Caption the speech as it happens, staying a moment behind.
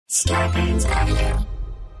Starburns Audio.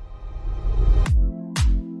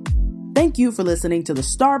 Thank you for listening to the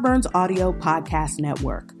Starburns Audio Podcast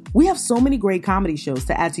Network. We have so many great comedy shows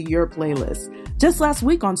to add to your playlist. Just last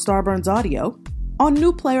week on Starburns Audio, on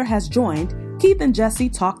New Player Has Joined, Keith and Jesse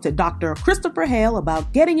talked to Dr. Christopher Hale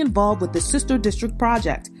about getting involved with the Sister District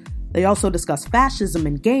Project. They also discuss fascism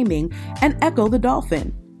in gaming and Echo the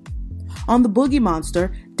Dolphin. On The Boogie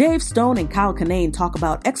Monster, Dave Stone and Kyle Kinane talk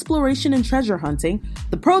about exploration and treasure hunting,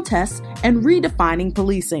 the protests, and redefining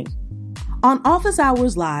policing. On Office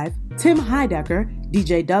Hours Live, Tim Heidecker,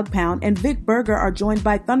 DJ Doug Pound, and Vic Berger are joined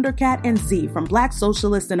by Thundercat and Z from Black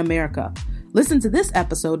Socialists in America. Listen to this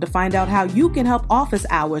episode to find out how you can help Office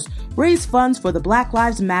Hours raise funds for the Black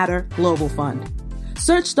Lives Matter Global Fund.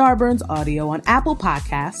 Search Starburns Audio on Apple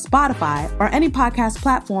Podcasts, Spotify, or any podcast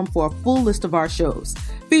platform for a full list of our shows,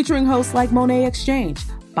 featuring hosts like Monet Exchange,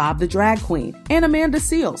 Bob the Drag Queen, and Amanda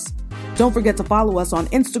Seals. Don't forget to follow us on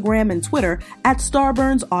Instagram and Twitter at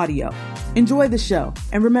Starburns Audio. Enjoy the show,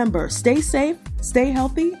 and remember, stay safe, stay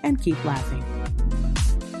healthy, and keep laughing.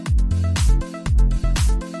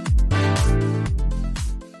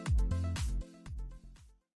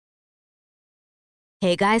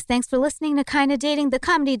 Hey guys, thanks for listening to Kinda Dating, the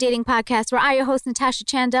comedy dating podcast where I, your host Natasha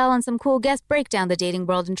Chandel, and some cool guests break down the dating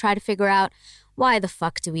world and try to figure out why the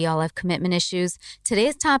fuck do we all have commitment issues.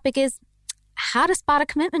 Today's topic is how to spot a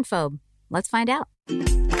commitment phobe. Let's find out.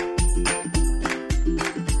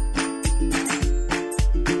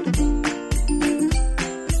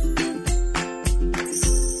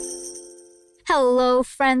 Hello,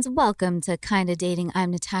 friends. Welcome to Kinda Dating. I'm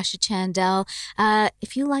Natasha Chandel.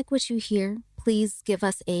 If you like what you hear, please give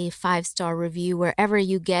us a 5-star review wherever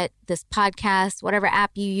you get this podcast, whatever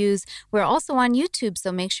app you use. We're also on YouTube,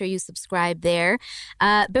 so make sure you subscribe there.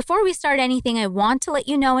 Before we start anything, I want to let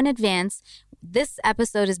you know in advance, this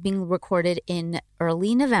episode is being recorded in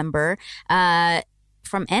early November.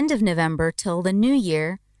 From end of November till the new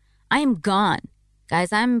year, I am gone.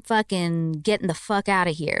 Guys, I'm fucking getting the fuck out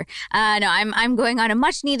of here. I'm going on a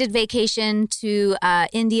much-needed vacation to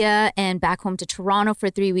India and back home to Toronto for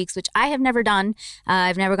 3 weeks, which I have never done.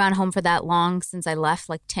 I've never gone home for that long since I left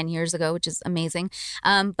like 10 years ago, which is amazing.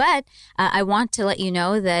 But I want to let you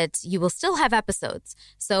know that you will still have episodes.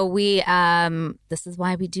 So this is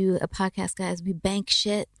why we do a podcast, guys. We bank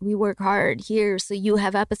shit. We work hard here so you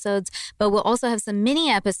have episodes. But we'll also have some mini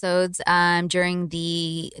episodes during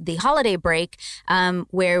the holiday break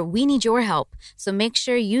where we need your help. So make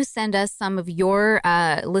sure you send us some of your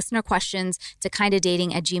listener questions to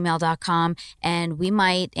kindadating@gmail.com, and we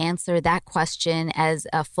might answer that question as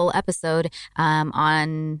a full episode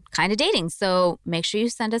on Kinda Dating. So make sure you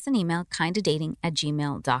send us an email,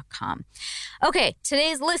 kindadating@gmail.com. Okay,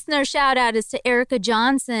 today's listener shout out is to Erica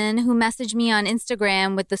Johnson, who messaged me on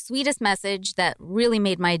Instagram with the sweetest message that really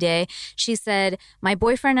made my day. She said, "My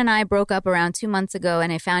boyfriend and I broke up around 2 months ago,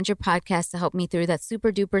 and I found your podcast to help me through that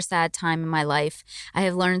super duper sad time in my life. I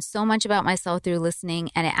have learned so much about myself through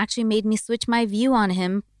listening, and it actually made me switch my view on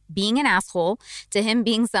him being an asshole to him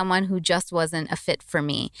being someone who just wasn't a fit for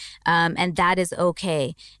me. And that is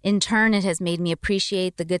okay. In turn, it has made me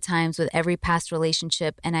appreciate the good times with every past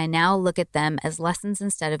relationship, and I now look at them as lessons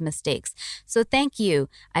instead of mistakes. So thank you.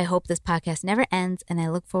 I hope this podcast never ends, and I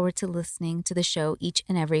look forward to listening to the show each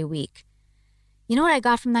and every week." You know what I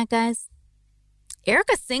got from that, guys?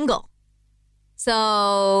 Erica's single.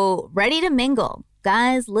 So ready to mingle.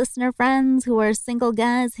 Guys, listener friends who are single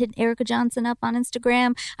guys, hit Erica Johnson up on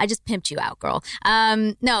Instagram. I just pimped you out, girl.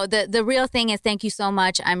 No, the real thing is thank you so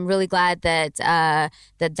much. I'm really glad that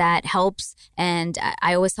that helps. And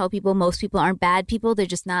I always tell people most people aren't bad people. They're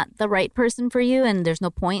just not the right person for you. And there's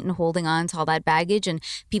no point in holding on to all that baggage and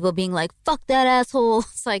people being like, fuck that asshole.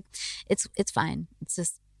 It's like, it's fine. It's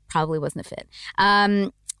just probably wasn't a fit.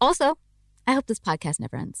 Also, I hope this podcast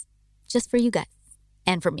never ends. Just for you guys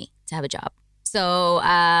and for me to have a job. So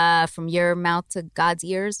from your mouth to God's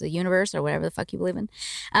ears, the universe, or whatever the fuck you believe in.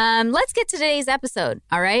 Let's get to today's episode,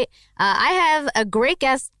 all right? I have a great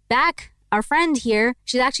guest back, our friend here.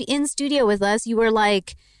 She's actually in studio with us. You were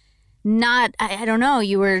like not, I don't know,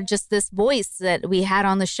 you were just this voice that we had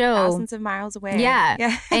on the show. Thousands of miles away.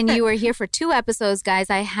 Yeah. And you were here for 2 episodes, guys.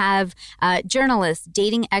 I have journalist,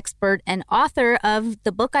 dating expert, and author of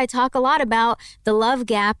the book I talk a lot about, The Love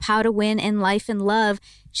Gap, How to Win in Life and Love.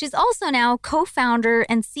 She's also now co-founder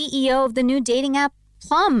and CEO of the new dating app,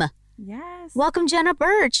 Plum. Yes. Welcome, Jenna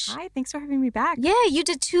Birch. Hi, thanks for having me back. Yeah, you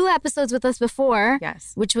did 2 episodes with us before.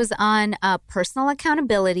 Yes. Which was on personal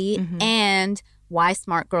accountability and Why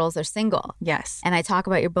Smart Girls Are Single. Yes. And I talk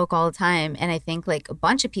about your book all the time. And I think like a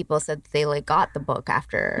bunch of people said that they like got the book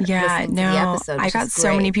after listening to the episode. I got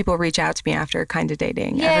so many people reach out to me after Kinda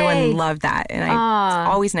Dating. Yay. Everyone loved that. And it's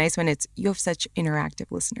always nice when you have such interactive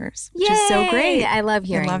listeners, which is so great. I love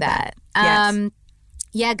hearing that. Yes.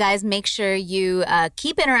 Yeah, guys, make sure you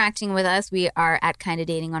keep interacting with us. We are at Kinda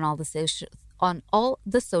Dating on all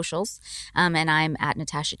the socials. And I'm at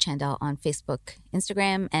Natasha Chandel on Facebook,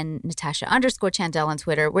 Instagram, and Natasha_Chandel on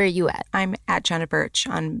Twitter. Where are you at? I'm at Jenna Birch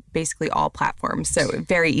on basically all platforms. So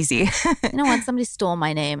very easy. You know what? Somebody stole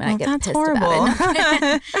my name and I get that's pissed horrible. about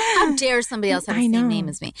it. How dare somebody else have the same name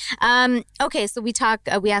as me? Okay, so we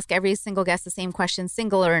ask every single guest the same question: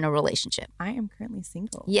 single or in a relationship? I am currently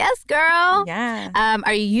single. Yes, girl. Yeah.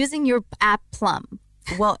 Are you using your app Plum?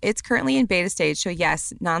 Well, it's currently in beta stage, so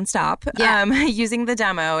yes, nonstop. Yeah. Using the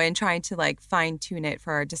demo and trying to like fine tune it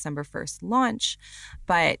for our December 1st launch.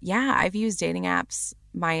 But yeah, I've used dating apps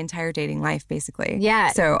my entire dating life, basically. Yeah.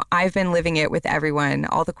 So I've been living it with everyone.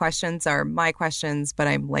 All the questions are my questions, but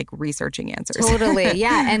I'm like researching answers. Totally.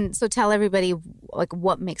 Yeah. And so tell everybody like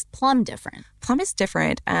what makes Plum different. Plum is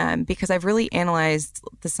different because I've really analyzed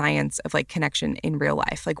the science of like connection in real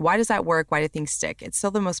life. Like, why does that work? Why do things stick? It's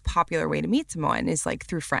still the most popular way to meet someone is like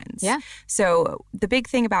through friends. Yeah. So the big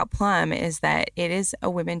thing about Plum is that it is a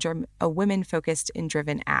women focused and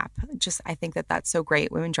driven app. I think that's so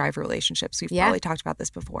great. Women drive relationships. We've probably talked about this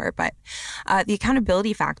before, but the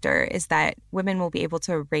accountability factor is that women will be able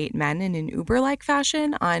to rate men in an Uber-like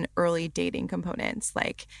fashion on early dating components,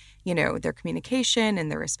 like, you know, their communication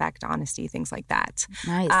and their respect, honesty, things like that.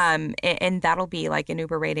 Nice. And that'll be like an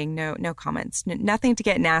Uber rating, no comments, nothing to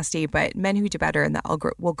get nasty, but men who do better in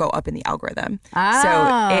the will go up in the algorithm. Oh,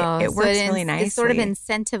 so it works really nicely. It sort of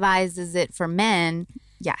incentivizes it for men.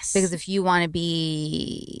 Yes. Because if you want to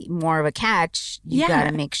be more of a catch, you got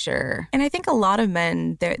to make sure. And I think a lot of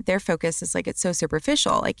men, their focus is like it's so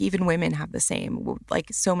superficial. Like even women have the same. Like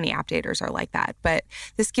so many app daters are like that. But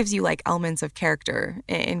this gives you like elements of character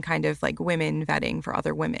in kind of like women vetting for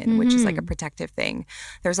other women, which is like a protective thing.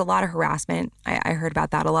 There's a lot of harassment. I heard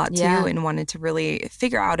about that a lot too and wanted to really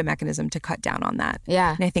figure out a mechanism to cut down on that.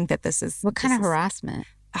 Yeah. And I think that this is... What kind of harassment?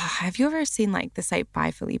 Have you ever seen like the site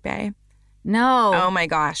By Felipe? No. Oh my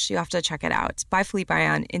gosh, you have to check it out. It's By Felipe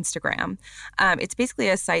on Instagram. It's basically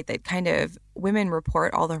a site that kind of women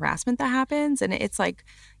report all the harassment that happens. And it's like,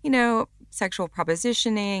 you know, sexual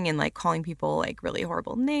propositioning and like calling people like really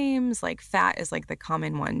horrible names. Like fat is like the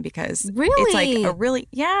common one because it's like a really,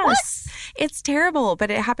 yes, it's terrible, but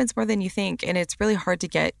it happens more than you think. And it's really hard to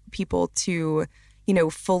get people to, you know,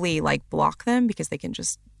 fully like block them because they can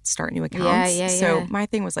just start new accounts. So my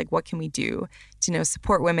thing was like, what can we do to, you know,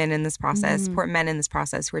 support women in this process, support men in this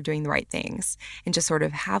process who are doing the right things, and just sort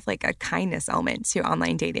of have like a kindness element to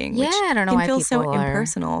online dating, which I don't know can why feel people so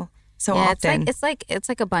impersonal. So often. It's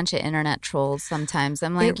like a bunch of internet trolls sometimes.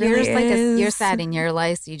 I'm like, really you're sad in your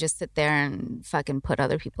life, so you just sit there and fucking put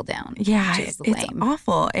other people down. Yeah, it's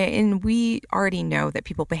awful. And we already know that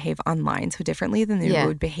people behave online so differently than they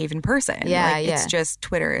would behave in person. It's just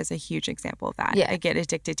Twitter is a huge example of that. I get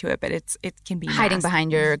addicted to it, but it can be hiding nasty.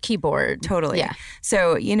 behind your keyboard. Totally. Yeah.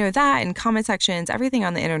 So, you know, that and comment sections, everything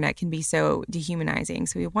on the internet can be so dehumanizing.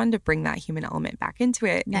 So we wanted to bring that human element back into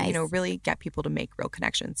it and, you know, really get people to make real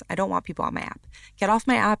connections. I don't want people on my app. Get off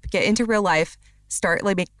my app, get into real life, start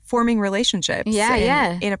like forming relationships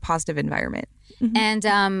in a positive environment.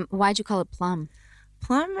 And why'd you call it Plum?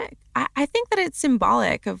 Plum, I think that it's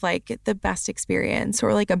symbolic of like the best experience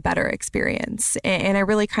or like a better experience. And I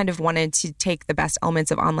really kind of wanted to take the best elements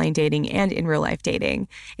of online dating and in real life dating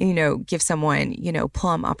and, you know, give someone, you know,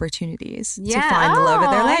 plum opportunities to find the love of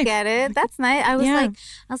their life. I get it. That's nice. I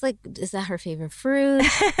was like, is that her favorite fruit?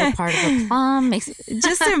 What part of a plum?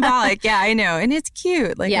 Just symbolic. Yeah, I know. And it's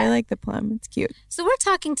cute. Like I like the plum. It's cute. So we're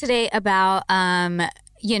talking today about,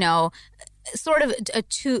 you know, sort of a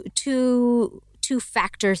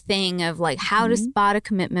two-factor thing of like how to spot a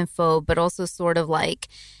commitment phobe, but also sort of like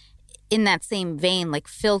in that same vein, like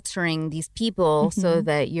filtering these people so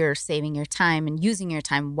that you're saving your time and using your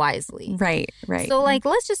time wisely. Right. So like,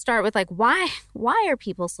 let's just start with like, why are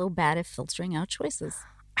people so bad at filtering out choices?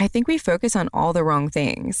 I think we focus on all the wrong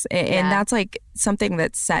things. And that's like something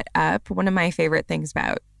that's set up. One of my favorite things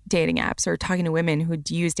about dating apps or talking to women who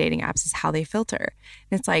use dating apps is how they filter.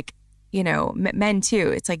 And it's like, men too.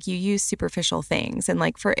 It's like you use superficial things. And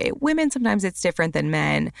like for women, sometimes it's different than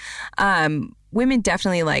men. Women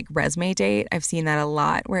definitely like resume date. I've seen that a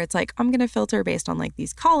lot where it's like, I'm going to filter based on like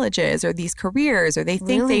these colleges or these careers, or they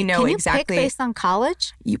think they know exactly. Pick based on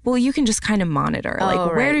college? You can just kind of monitor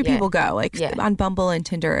where do people go? Like on Bumble and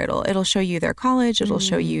Tinder, it'll show you their college. It'll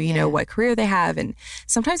show you, you know, what career they have. And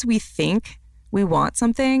sometimes we think we want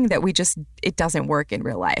something that it doesn't work in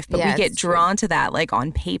real life, but we get drawn to that like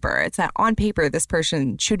on paper. It's that on paper, this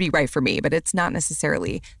person should be right for me, but it's not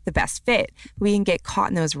necessarily the best fit. We can get caught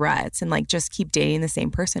in those ruts and like just keep dating the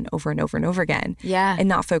same person over and over and over again. Yeah. And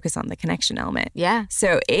not focus on the connection element. Yeah.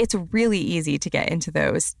 So it's really easy to get into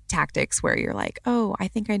those tactics where you're like, oh, I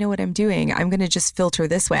think I know what I'm doing. I'm going to just filter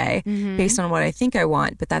this way based on what I think I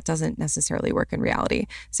want, but that doesn't necessarily work in reality.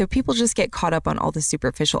 So people just get caught up on all the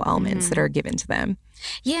superficial elements that are given to them.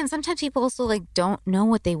 Yeah, and sometimes people also like don't know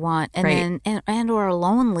what they want, and then and or are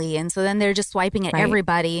lonely, and so then they're just swiping at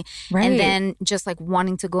everybody, and then just like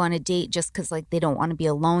wanting to go on a date just because like they don't want to be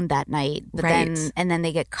alone that night. But then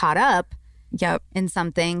they get caught up. In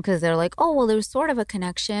something because they're like, oh well, there was sort of a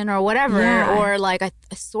connection or whatever, or like I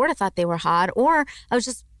sort of thought they were hot, or I was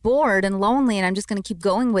just bored and lonely and I'm just going to keep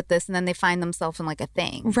going with this, and then they find themselves in like a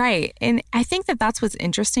thing. Right. And I think that that's what's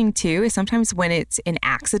interesting too, is sometimes when it's an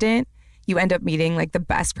accident, you end up meeting like the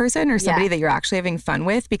best person or somebody that you're actually having fun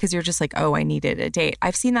with because you're just like, oh, I needed a date.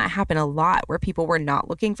 I've seen that happen a lot where people were not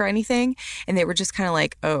looking for anything and they were just kind of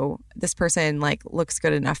like, oh, this person like looks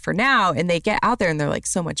good enough for now. And they get out there and they're like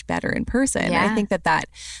so much better in person. Yeah. I think that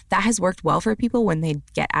has worked well for people when they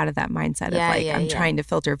get out of that mindset of like, I'm trying to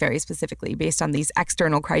filter very specifically based on these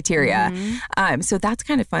external criteria. So that's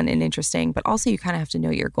kind of fun and interesting, but also you kind of have to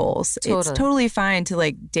know your goals. It's totally fine to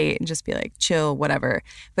like date and just be like chill, whatever.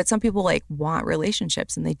 But some people like want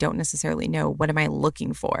relationships and they don't necessarily know what am I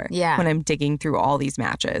looking for when I'm digging through all these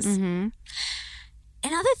matches.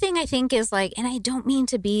 Another thing I think is like, and I don't mean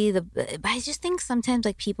to be but I just think sometimes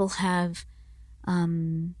like people have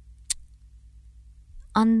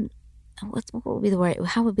what would be the word?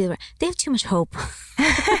 How would be the word? They have too much hope.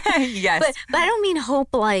 Yes. But I don't mean hope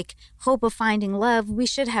like hope of finding love. We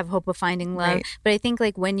should have hope of finding love. Right. But I think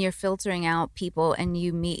like when you're filtering out people and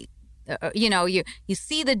you meet you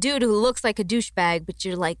see the dude who looks like a douchebag, but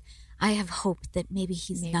you're like, I have hope that maybe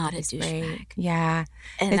he's not a douchebag. Right. Yeah.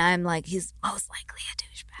 And I'm like, he's most likely a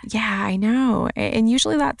douchebag. Yeah, I know. And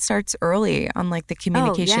usually that starts early on like the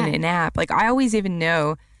communication in app. Like I always even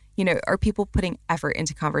know, are people putting effort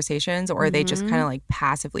into conversations or are they just kind of like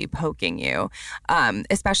passively poking you?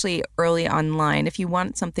 Especially early online. If you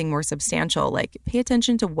want something more substantial, like pay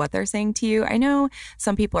attention to what they're saying to you. I know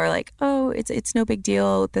some people are like, oh, it's no big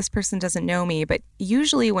deal. This person doesn't know me. But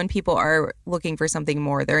usually when people are looking for something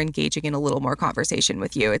more, they're engaging in a little more conversation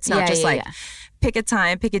with you. It's not pick a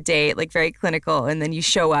time, pick a date, like very clinical, and then you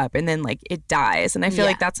show up and then like it dies. And I feel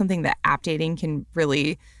like that's something that app dating can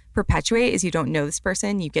really perpetuate is you don't know this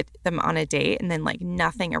person, you get them on a date and then like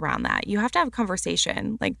nothing around that. You have to have a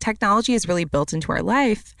conversation. Like technology is really built into our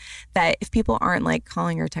life that if people aren't like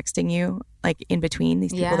calling or texting you like in between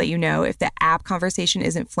these people that if the app conversation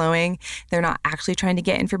isn't flowing, they're not actually trying to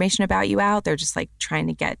get information about you out. They're just like trying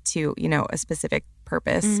to get to, a specific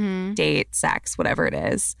purpose, date, sex, whatever it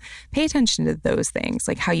is. Pay attention to those things,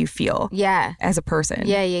 like how you feel as a person.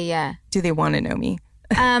 Do they want to know me?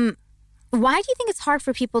 Why do you think it's hard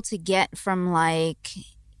for people to get from like,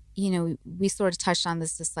 we sort of touched on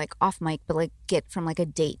this just like off mic, but like get from like a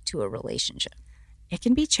date to a relationship? It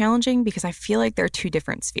can be challenging because I feel like they're two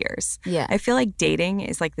different spheres. Yeah. I feel like dating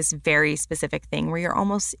is like this very specific thing where you're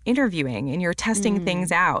almost interviewing and you're testing things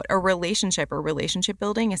out. A relationship or relationship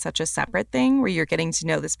building is such a separate thing where you're getting to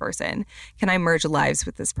know this person. Can I merge lives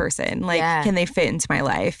with this person? Like, can they fit into my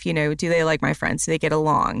life? Do they like my friends? Do they get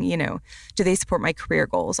along? Do they support my career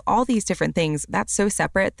goals? All these different things. That's so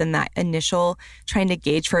separate than that initial trying to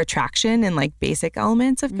gauge for attraction and like basic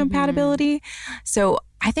elements of compatibility. So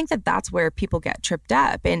I think that that's where people get tripped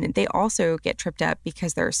up. And they also get tripped up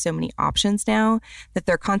because there are so many options now that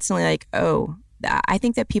they're constantly like, oh, I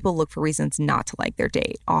think that people look for reasons not to like their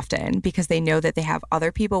date often because they know that they have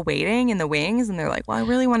other people waiting in the wings and they're like, well, I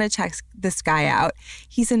really want to check this guy out.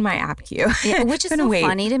 He's in my app queue. Yeah, which is so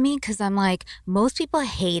funny to me because I'm like, most people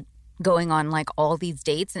hate going on like all these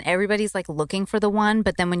dates and everybody's like looking for the one,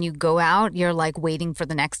 but then when you go out you're like waiting for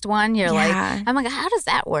the next one. You're like, I'm like, how does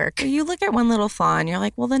that work? You look at one little flaw and you're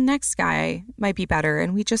like, well, the next guy might be better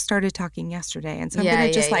and we just started talking yesterday and so I'm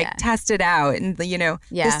gonna just test it out and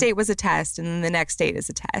this date was a test and then the next date is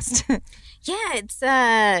a test.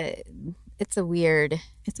 It's a weird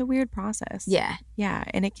process. Yeah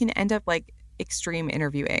And it can end up like extreme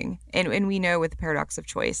interviewing. And we know with the paradox of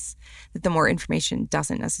choice that the more information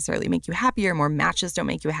doesn't necessarily make you happier, more matches don't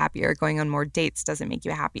make you happier, going on more dates doesn't make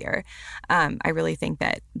you happier. I really think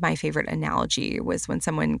that my favorite analogy was when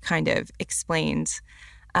someone kind of explained,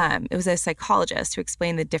 it was a psychologist who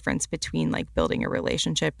explained the difference between like building a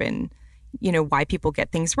relationship and, you know, why people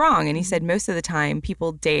get things wrong. And he said most of the time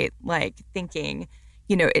people date like thinking,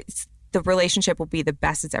 you know, it's the relationship will be the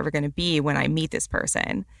best it's ever going to be when I meet this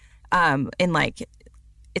person. And like,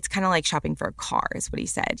 it's kind of like shopping for a car is what he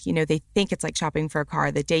said. You know, they think it's like shopping for a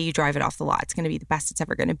car. The day you drive it off the lot, it's going to be the best it's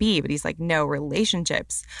ever going to be. But he's like, no,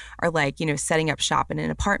 relationships are like, you know, setting up shop in an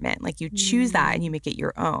apartment. Like you choose that and you make it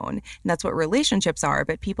your own. And that's what relationships are.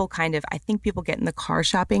 But people kind of, I think people get in the car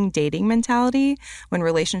shopping, dating mentality when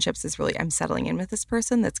relationships is really, I'm settling in with this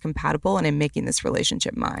person that's compatible and I'm making this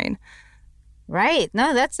relationship mine. Right.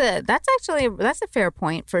 No, that's a fair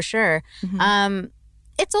point for sure. Mm-hmm.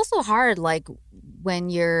 It's also hard, like when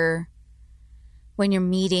you're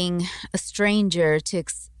meeting a stranger to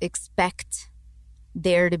expect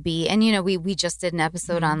there to be, and you know, we just did an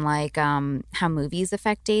episode on like how movies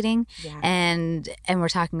affect dating, and we're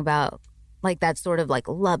talking about like that sort of like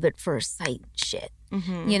love at first sight shit.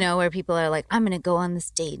 You know, where people are like, I'm going to go on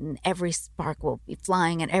this date and every spark will be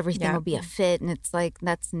flying and everything will be a fit. And it's like,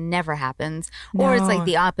 that's never happens. No. Or it's like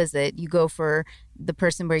the opposite. You go for the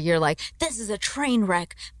person where you're like, this is a train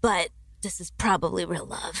wreck, but this is probably real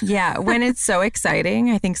love. Yeah. When it's so exciting,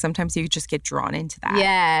 I think sometimes you just get drawn into that.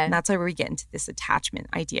 Yeah. And that's why we get into this attachment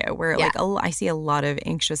idea where like I see a lot of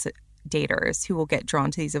anxious daters who will get drawn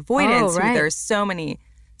to these avoidance. Who there's so many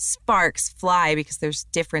sparks fly because there's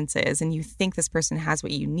differences and you think this person has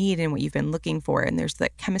what you need and what you've been looking for, and there's the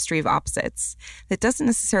chemistry of opposites that doesn't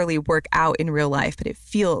necessarily work out in real life, but it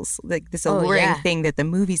feels like this alluring thing that the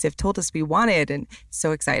movies have told us we wanted, and it's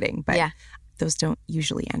so exciting, but those don't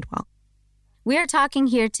usually end well. We are talking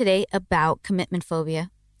here today about commitment phobia,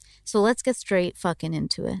 so let's get straight fucking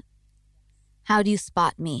into it. How do you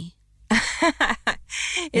spot me?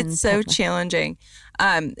 It's so challenging.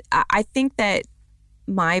 I think that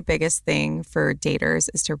my biggest thing for daters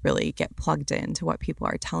is to really get plugged into what people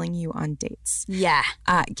are telling you on dates. Yeah.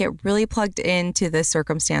 Get really plugged into the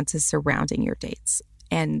circumstances surrounding your dates.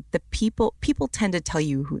 And the people tend to tell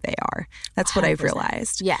you who they are. That's what 100%. I've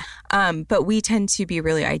realized. Yeah. But we tend to be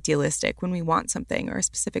really idealistic when we want something or a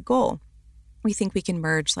specific goal. We think we can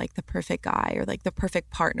merge like the perfect guy or like the perfect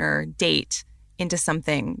partner date into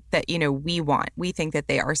something that, you know, we want. We think that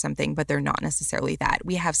they are something, but they're not necessarily that.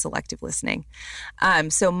 We have selective listening.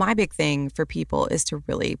 So my big thing for people is to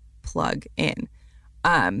really plug in.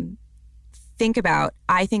 I think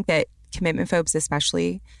that commitment phobes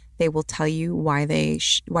especially, they will tell you why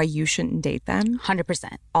why you shouldn't date them.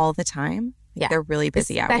 100%. All the time. Like they're really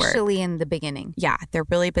busy at work. Especially in the beginning. Yeah, they're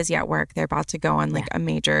really busy at work. They're about to go on like a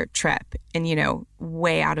major trip and, you know,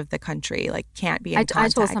 way out of the country, like can't be in contact. I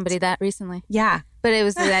told somebody that recently. Yeah. But it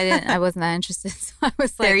was, I wasn't that interested. So I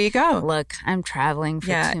was like, there you go. Look, I'm traveling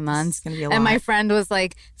for 2 months. It's going to be a lot. And my friend was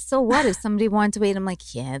like, so what if somebody wanted to wait? I'm like,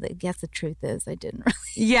 I guess the truth is I didn't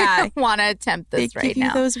really want to attempt this right now. They give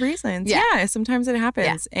you those reasons. Yeah, sometimes it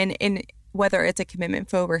happens. Yeah. And whether it's a commitment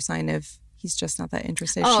phobe or sign of he's just not that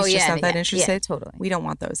interested. She's just not that interested. Yeah, totally. We don't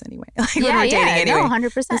want those anyway. Like when we're dating anyway. No,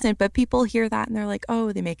 100%. Listen, but people hear that and they're like,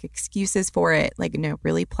 oh, they make excuses for it. Like, no,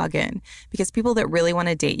 really plug in. Because people that really want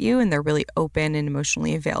to date you and they're really open and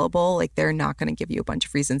emotionally available, like they're not going to give you a bunch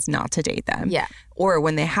of reasons not to date them. Yeah. Or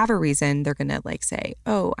when they have a reason, they're going to like say,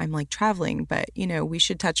 oh, I'm like traveling, but you know, we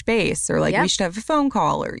should touch base or like we should have a phone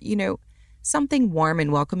call or, you know, something warm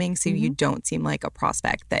and welcoming so you don't seem like a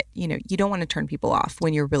prospect that, you know, you don't want to turn people off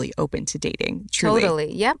when you're really open to dating. Truly.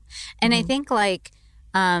 Totally. Yep. And I think like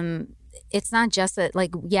it's not just that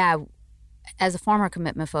like, as a former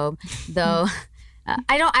commitment phobe, though,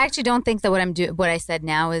 I actually don't think that what I said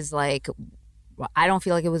now is like, I don't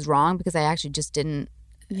feel like it was wrong because I actually just didn't.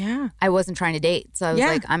 Yeah. I wasn't trying to date. So I was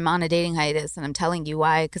like, I'm on a dating hiatus and I'm telling you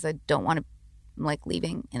why, because I don't want to, I'm like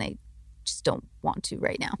leaving and I just don't want to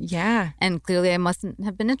right now. Yeah. And clearly I mustn't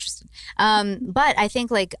have been interested. But I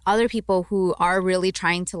think like other people who are really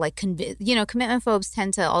trying to like convince, you know, commitment phobes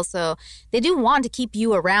tend to also, they do want to keep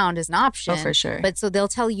you around as an option. Oh, for sure. But so they'll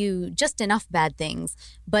tell you just enough bad things,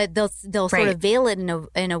 but they'll sort of veil it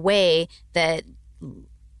in a way that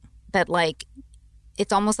like,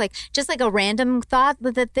 it's almost like just like a random thought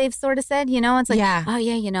that they've sort of said, you know, it's like, oh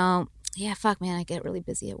yeah, you know, fuck man, I get really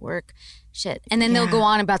busy at work. Shit. And then they'll go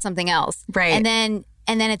on about something else. Right. And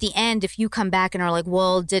then at the end, if you come back and are like,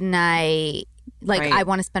 well, didn't I I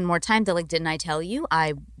want to spend more time, they're like, didn't I tell you?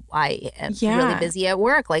 I am really busy at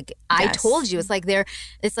work. Like I told you. It's like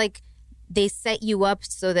they set you up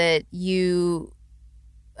so that you,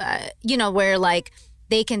 where like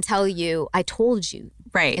they can tell you, I told you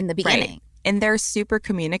in the beginning. Right. And they're super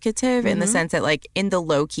communicative in the sense that like in the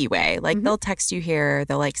low key way, like they'll text you here,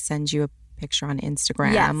 they'll like send you a picture on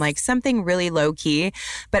Instagram, like something really low key.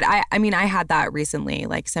 But I mean, I had that recently,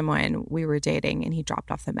 like someone we were dating and he dropped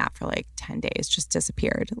off the map for like 10 days, just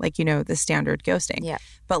disappeared. Like, the standard ghosting. Yeah.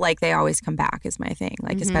 But like they always come back is my thing,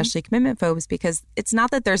 like especially commitment phobes, because it's not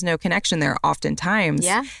that there's no connection there. Oftentimes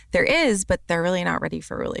there is, but they're really not ready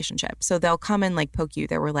for a relationship. So they'll come and like poke you.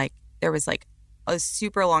 There was like a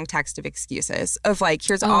super long text of excuses of like,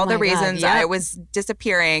 here's all the reasons I was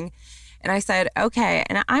disappearing. And I said, okay.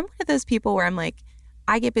 And I'm one of those people where I'm like,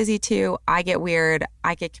 I get busy too. I get weird.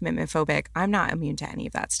 I get commitment phobic. I'm not immune to any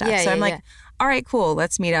of that stuff. So I'm like, all right, cool.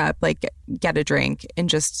 Let's meet up, like get a drink and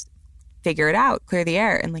just figure it out, clear the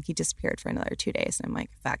air. And like he disappeared for another 2 days. And I'm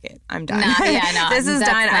like, fuck it. I'm done. This is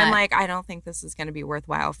done. I'm like, I don't think this is going to be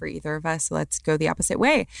worthwhile for either of us. So let's go the opposite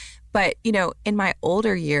way. But, in my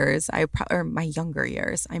older years, my younger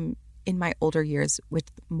years, I'm in my older years with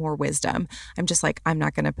more wisdom. I'm just like, I'm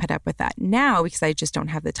not going to put up with that now because I just don't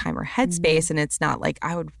have the time or headspace. And it's not like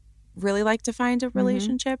I would really like to find a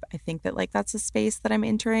relationship. I think that like that's a space that I'm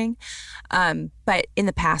entering. But in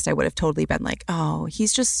the past, I would have totally been like, oh,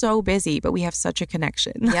 he's just so busy, but we have such a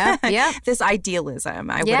connection. Yeah. This idealism.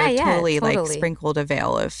 I would have totally like sprinkled a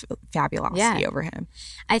veil of fabulosity over him.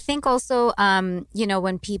 I think also,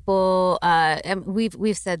 when people,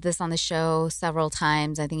 we've said this on the show several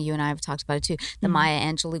times. I think you and I have talked about it too. The Maya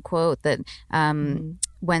Angelou quote that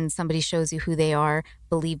when somebody shows you who they are,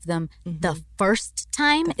 believe them the first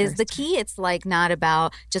time is the key. It's like not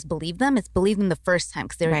about just believe them. It's believe them the first time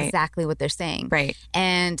because they're exactly what they're saying. Right.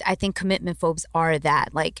 And I think commitment phobes are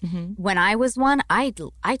that. Like when I was one, I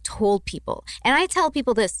told people, and I tell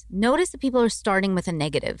people this, notice that people are starting with a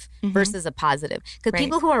negative versus a positive. Because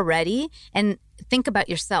people who are ready, and think about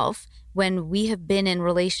yourself, when we have been in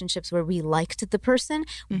relationships where we liked the person,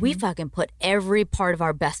 we fucking put every part of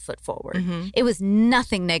our best foot forward. It was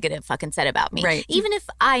nothing negative fucking said about me. Right. Even if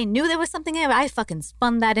I knew there was something there, I fucking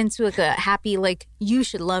spun that into like a happy, like, you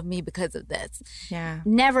should love me because of this. Yeah.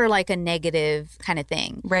 Never like a negative kind of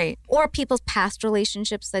thing. Right. Or people's past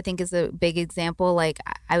relationships, I think, is a big example. Like,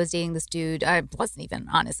 I was dating this dude. I wasn't even,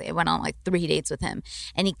 honestly, I went on like 3 dates with him.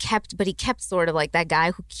 And he kept sort of like that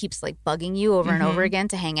guy who keeps like bugging you over and over again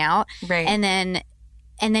to hang out. Right. And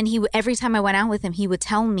then he, every time I went out with him, he would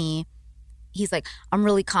tell me, he's like, I'm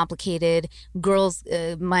really complicated. Girls,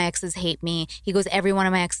 my exes hate me. He goes, every one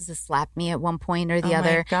of my exes has slapped me at one point or the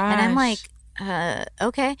other. Gosh. And I'm like,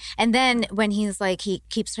 okay. And then when he's like, he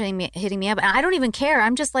keeps hitting me up, and I don't even care.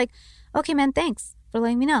 I'm just like, okay, man, thanks for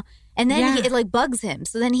letting me know. And then it like bugs him.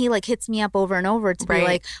 So then he like hits me up over and over to be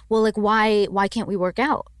like, well, like, why can't we work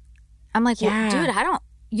out? I'm like, well, dude,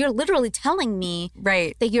 you're literally telling me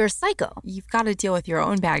that you're a psycho. You've got to deal with your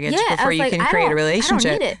own baggage before you can create a relationship.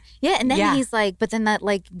 I don't need it. Yeah. And then he's like, but then that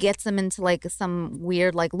like gets him into like some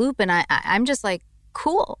weird like loop. And I'm just like,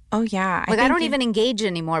 cool. Oh, yeah. Like, I don't even engage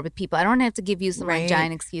anymore with people. I don't have to give you some like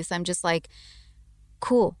giant excuse. I'm just like,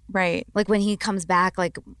 cool. Right. Like when he comes back,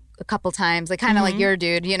 like a couple times, like kind of like your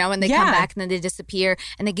dude, when they come back and then they disappear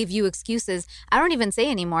and they give you excuses. I don't even say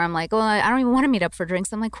anymore. I'm like, well, I don't even want to meet up for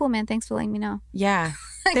drinks. I'm like, cool, man. Thanks for letting me know. Yeah.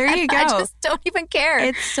 Like, there you go. I just don't even care.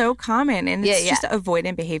 It's so common. And it's just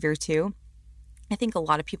avoidant behavior too. I think a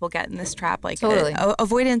lot of people get in this trap. Like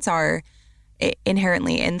avoidance are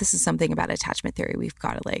inherently, and this is something about attachment theory we've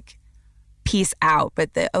got to like piece out,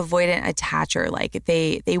 but the avoidant attacher, like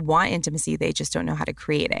they want intimacy, they just don't know how to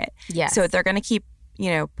create it. Yes. So they're going to keep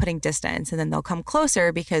putting distance, and then they'll come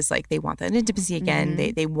closer because like they want that intimacy again.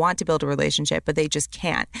 They want to build a relationship, but they just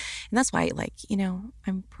can't. And that's why, like,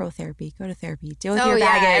 I'm pro therapy. Go to therapy. Deal with your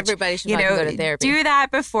baggage. Everybody should go to therapy. Do that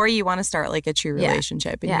before you want to start like a true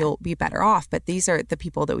relationship, and you'll be better off. But these are the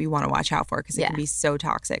people that we want to watch out for because it can be so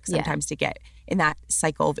toxic sometimes to get in that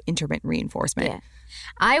cycle of intermittent reinforcement. Yeah.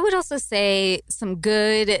 I would also say some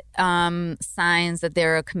good signs that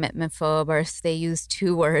they're a commitment phobe are if they use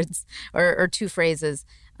 2 words or 2 phrases.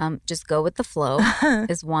 Just go with the flow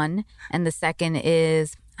is one. And the second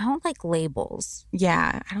is, I don't like labels.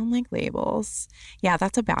 Yeah, I don't like labels. Yeah,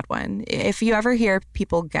 that's a bad one. If you ever hear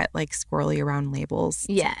people get like squirrely around labels,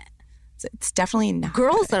 it's definitely not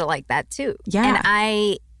Girls good. Are like that too. Yeah. And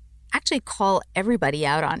I actually call everybody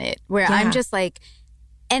out on it where I'm just like,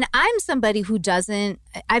 and I'm somebody who doesn't,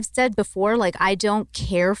 I've said before, like, I don't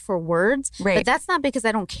care for words. Right. But that's not because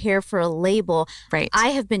I don't care for a label. Right.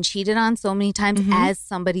 I have been cheated on so many times as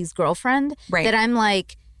somebody's girlfriend that I'm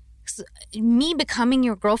like, me becoming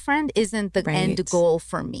your girlfriend isn't the end goal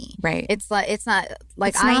for me. Right. It's not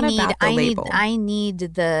like it's not about the label. I need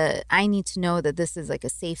to know that this is like a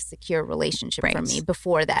safe, secure relationship for me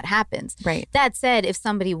before that happens. Right. That said, if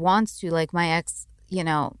somebody wants to, like my ex, you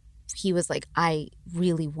know, he was like, I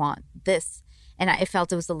really want this. And I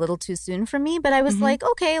felt it was a little too soon for me, but I was like,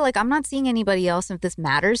 okay, like I'm not seeing anybody else. If this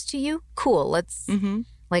matters to you, cool. Let's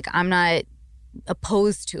like, I'm not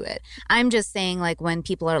opposed to it. I'm just saying, like, when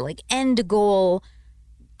people are like end goal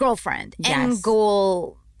girlfriend, end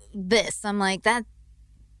goal this, I'm like that.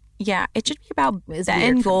 Yeah, it should be about the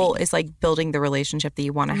end goal is like building the relationship that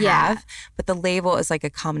you want to have, but the label is like a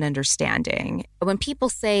common understanding. When people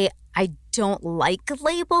say I don't like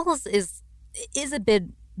labels is a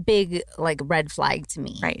big like red flag to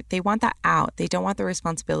me. Right. They want that out. They don't want the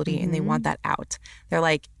responsibility and they want that out. They're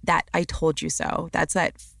like, that I told you so. That's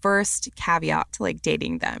that first caveat to like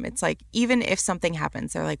dating them. It's like, even if something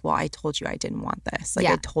happens, they're like, well, I told you I didn't want this. Like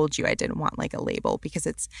I told you I didn't want like a label because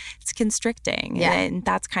it's constricting. Yeah. And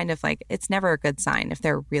that's kind of like, it's never a good sign if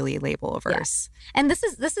they're really label averse. Yeah. And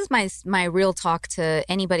this is my real talk to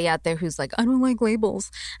anybody out there who's like, I don't like labels.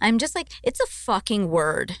 I'm just like, it's a fucking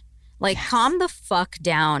word. Like, calm the fuck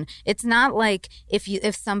down. It's not like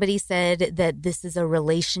if somebody said that this is a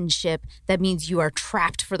relationship, that means you are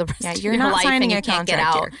trapped for the rest of your life and you can't get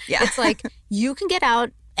out. Yeah. It's like, you can get out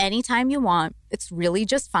anytime you want. It's really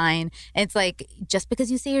just fine. It's like, just because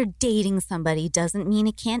you say you're dating somebody doesn't mean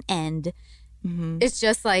it can't end. It's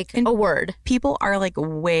just like a word. People are like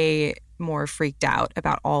way more freaked out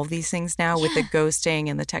about all of these things now with the ghosting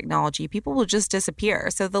and the technology. People will just disappear.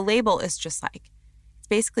 So the label is just like,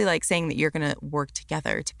 basically like saying that you're going to work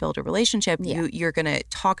together to build a relationship. You're going to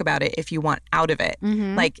talk about it if you want out of it.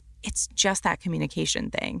 Like, it's just that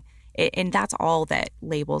communication thing. And that's all that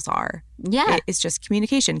labels are. Yeah. It's just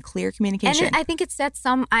communication, clear communication. And I think it sets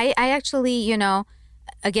some, I actually, you know,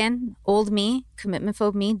 again, old me, commitment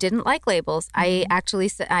phobe me, didn't like labels. I actually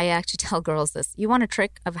tell girls this. You want a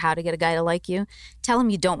trick of how to get a guy to like you? Tell him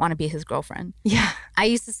you don't want to be his girlfriend. Yeah. I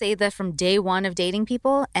used to say that from day one of dating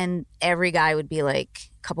people, and every guy would be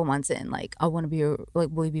like, a couple months in, like, I want to be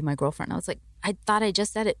will you be my girlfriend? I was like, I thought I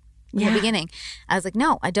just said it in the beginning. I was like,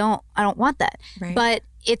 no, I don't want that. Right. But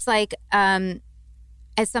it's like, as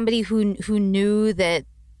somebody who knew that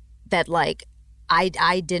like,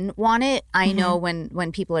 I didn't want it. I know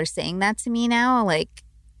when people are saying that to me now, like,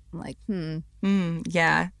 I'm like,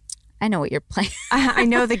 yeah. I know what you're playing. I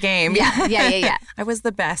know the game. Yeah. I was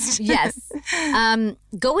the best. Yes.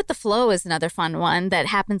 Go with the flow is another fun one that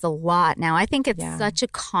happens a lot now. I think it's such a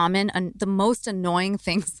common, the most annoying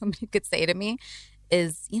thing somebody could say to me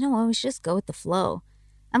is, you know what, we should just go with the flow.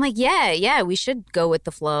 I'm like, yeah, we should go with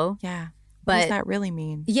the flow. Yeah. But what does that really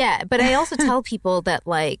mean? Yeah. But I also tell people that,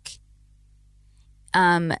 like,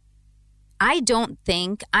 I don't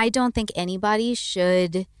think anybody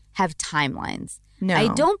should have timelines. No. I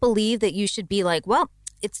don't believe that you should be like, well,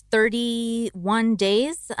 it's 31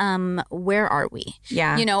 days. Where are we?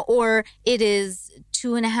 Yeah. You know, or it is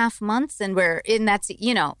 2.5 months and that's,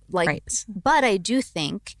 you know, like, right. But I do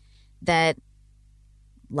think that,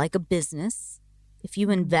 like a business, if you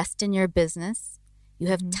invest in your business, you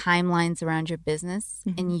have timelines around your business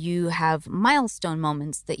and you have milestone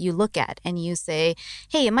moments that you look at and you say,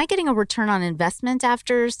 hey, am I getting a return on investment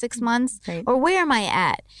after 6 months? Right. Or where am I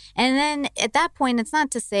at? And then at that point, it's not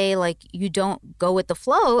to say like you don't go with the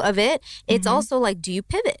flow of it. It's also like, do you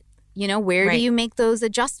pivot? You know, where do you make those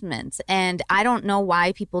adjustments? And I don't know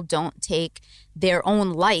why people don't take their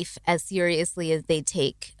own life as seriously as they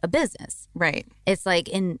take a business. Right. It's like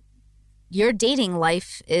in your dating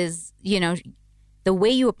life is, you know, the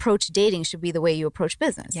way you approach dating should be the way you approach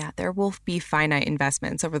business. Yeah, there will be finite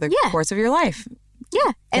investments over the course of your life.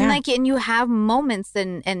 Yeah. And like, and you have moments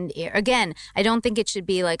and again, I don't think it should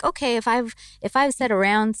be like, okay, if I've said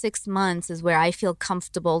around 6 months is where I feel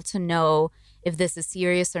comfortable to know if this is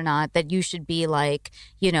serious or not, that you should be like,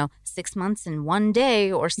 you know, 6 months in 1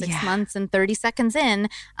 day or 6 months and 30 seconds in,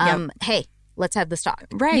 hey, let's have this talk.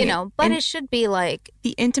 Right. You know, but it should be like,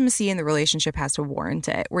 the intimacy in the relationship has to warrant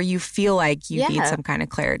it, where you feel like you need some kind of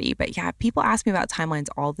clarity. But people ask me about timelines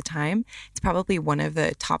all the time. It's probably one of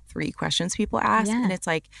the top 3 questions people ask. Yeah. And it's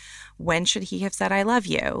like, when should he have said I love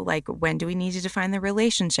you? Like, when do we need to define the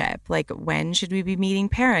relationship? Like, when should we be meeting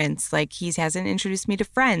parents? Like, he hasn't introduced me to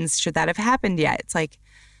friends. Should that have happened yet? It's like,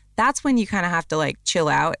 that's when you kind of have to like chill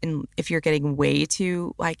out. And if you're getting way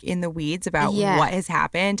too like in the weeds about what has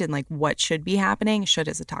happened and like what should be happening, should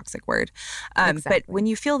is a toxic word. But when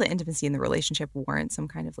you feel the intimacy in the relationship warrants some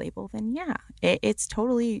kind of label, then it's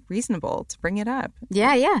totally reasonable to bring it up.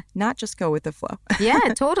 Yeah. Not just go with the flow. Yeah,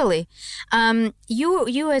 totally.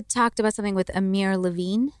 You had talked about something with Amir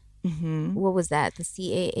Levine. Mm-hmm. What was that? The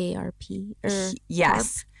CAARP?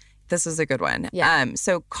 Yes. CARP? This is a good one. Yeah.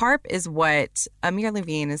 So CARP is what Amir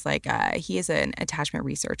Levine is like. He is an attachment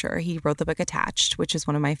researcher. He wrote the book Attached, which is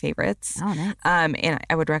one of my favorites. Oh, nice. And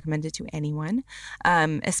I would recommend it to anyone,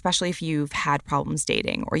 especially if you've had problems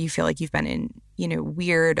dating or you feel like you've been in,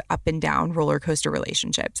 weird up and down roller coaster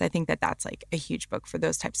relationships. I think that that's like a huge book for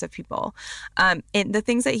those types of people. And the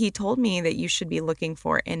things that he told me that you should be looking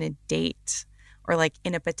for in a date or like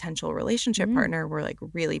in a potential relationship partner were like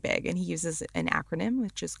really big. And he uses an acronym,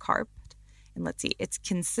 which is CARP. And let's see, it's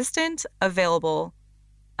consistent, available,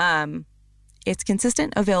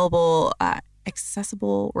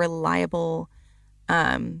 accessible, reliable,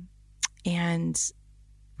 and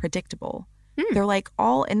predictable. They're like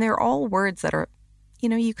they're all words that are,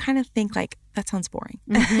 you kind of think like, that sounds boring.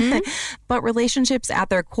 Mm-hmm. But relationships at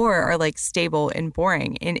their core are like stable and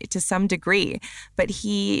boring to some degree. But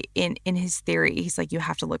he, in his theory, he's like, you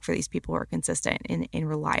have to look for these people who are consistent and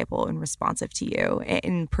reliable and responsive to you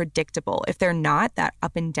and predictable. If they're not, that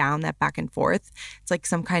up and down, that back and forth, it's like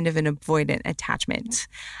some kind of an avoidant attachment.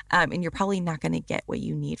 And you're probably not going to get what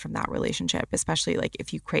you need from that relationship, especially like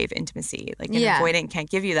if you crave intimacy. Like an avoidant can't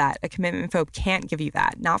give you that. A commitment phobe can't give you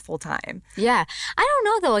that, not full time. Yeah. I don't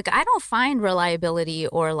know though. Like I don't find reliability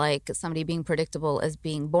or like somebody being predictable as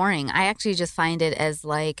being boring. I actually just find it as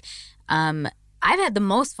like I've had the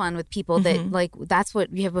most fun with people that like that's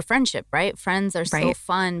what you have a friendship, right? Friends are so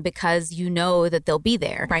fun because you know that they'll be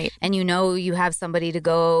there. Right. And you have somebody to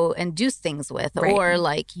go and do things with. Right. Or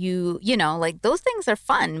like like those things are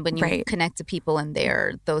fun when you connect to people and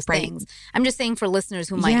they're those things. I'm just saying for listeners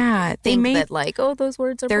who might think that like, oh, those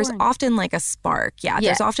words are there's boring. often like a spark.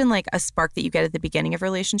 There's often like a spark that you get at the beginning of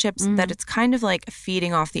relationships that it's kind of like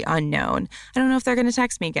feeding off the unknown. I don't know if they're going to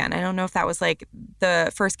text me again. I don't know if that was like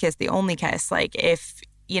the first kiss, the only kiss. Like if,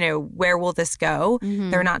 where will this go?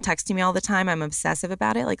 They're not texting me all the time. I'm obsessive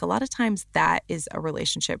about it. Like a lot of times that is a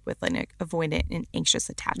relationship with like an avoidant and anxious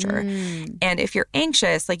attacher. And if you're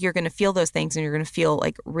anxious, like you're going to feel those things and you're going to feel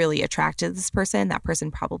like really attracted to this person. That person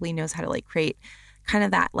probably knows how to like create kind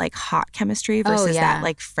of that like hot chemistry versus that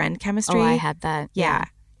like friend chemistry. Oh, I had that. Yeah.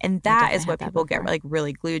 And that is what people get like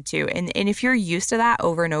really glued to. And if you're used to that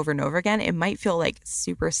over and over and over again, it might feel like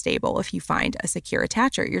super stable if you find a secure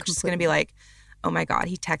attacher. You're just going to be like, oh my God,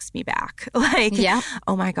 he texts me back. Like,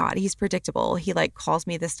 oh my God, he's predictable. He like calls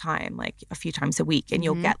me this time, like a few times a week. And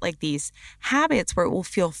you'll get like these habits where it will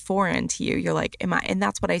feel foreign to you. You're like, and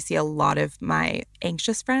that's what I see a lot of my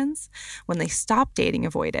anxious friends when they stop dating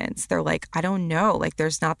avoidance. They're like, I don't know. Like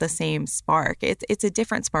there's not the same spark. It's a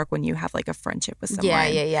different spark when you have like a friendship with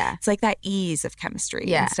someone. Yeah. It's like that ease of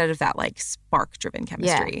chemistry instead of that like spark driven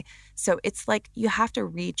chemistry. Yeah. So it's like you have to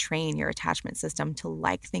retrain your attachment system to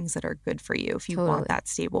like things that are good for you if you want that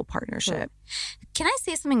stable partnership. Can I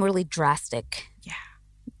say something really drastic? Yeah.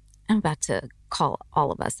 I'm about to call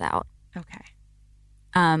all of us out. Okay.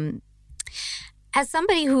 As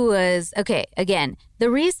somebody who is, again, the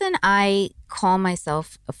reason I call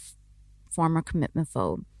myself a former commitment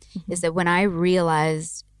phobe is that when I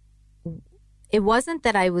realized it wasn't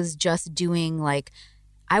that I was just doing like,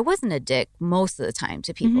 I wasn't a dick most of the time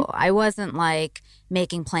to people. I wasn't like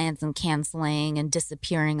making plans and canceling and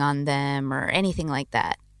disappearing on them or anything like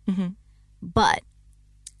that. But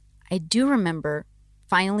I do remember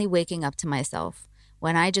finally waking up to myself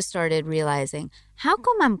when I just started realizing, how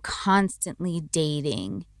come I'm constantly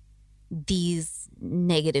dating these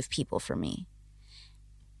negative people for me?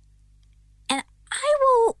 And I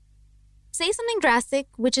will say something drastic,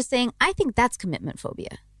 which is saying, I think that's commitment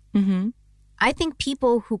phobia. I think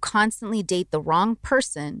people who constantly date the wrong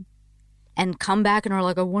person and come back and are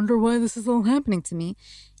like, I wonder why this is all happening to me,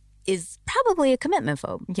 is probably a commitment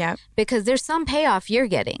phobe. Yeah. Because there's some payoff you're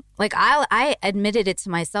getting. Like I admitted it to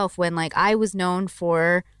myself when like I was known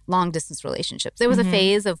for long distance relationships. There was a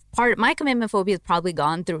phase of my commitment phobia has probably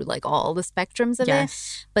gone through like all the spectrums of it.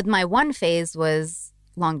 But my one phase was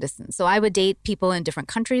long distance. So I would date people in different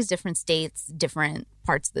countries, different states, different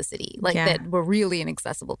parts of the city, like that were really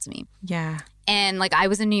inaccessible to me. Yeah. And like I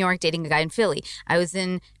was in New York dating a guy in Philly. I was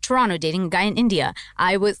in Toronto dating a guy in India.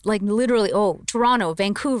 I was like literally, Toronto,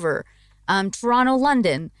 Vancouver, Toronto,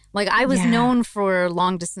 London. Like I was known for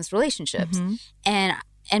long distance relationships.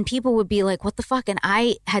 And people would be like, what the fuck? And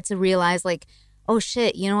I had to realize like, oh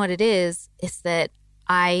shit, you know what it is? It's that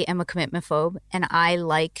I am a commitment phobe and I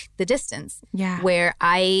like the distance. Yeah. Where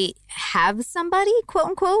I have somebody, quote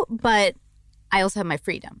unquote, but I also have my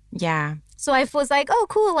freedom. Yeah. So I was like, oh,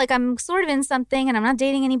 cool. Like, I'm sort of in something and I'm not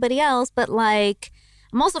dating anybody else, but like,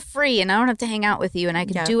 I'm also free and I don't have to hang out with you and I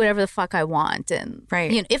can do whatever the fuck I want. And,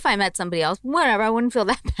 you know, if I met somebody else, whatever, I wouldn't feel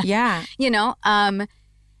that bad. Yeah. You know?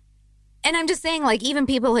 And I'm just saying, like, even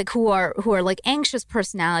people like who are like anxious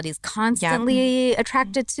personalities, constantly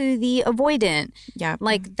attracted to the avoidant. Yeah.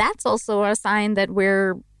 Like, that's also a sign that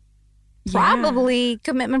we're probably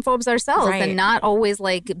commitment phobes ourselves and not always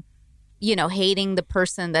like, you know, hating the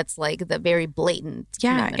person that's like the very blatant.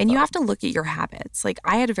 Yeah. And phobe. you have to look at your habits. Like,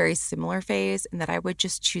 I had a very similar phase in that I would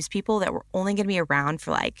just choose people that were only going to be around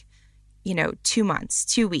for like, you know, 2 months,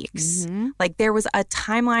 2 weeks. Like, there was a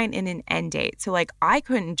timeline and an end date. So like, I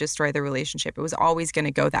couldn't destroy the relationship. It was always going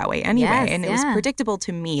to go that way anyway. And it was predictable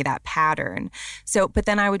to me, that pattern. So, but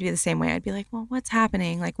then I would be the same way. I'd be like, well, what's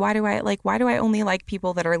happening? Like, why do I only like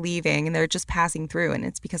people that are leaving and they're just passing through? And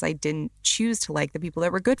it's because I didn't choose to like the people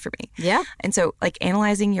that were good for me. Yeah. And so like,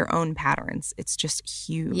 analyzing your own patterns, it's just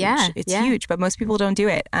huge. Yeah. It's huge, but most people don't do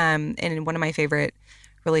it. And one of my favorite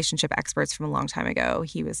relationship experts from a long time ago,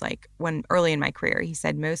 he was like, when early in my career, he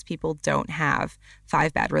said most people don't have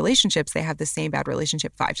 5 bad relationships. They have the same bad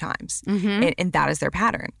relationship 5 times. And that is their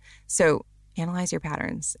pattern. So analyze your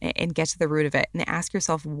patterns and get to the root of it and ask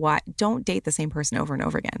yourself don't date the same person over and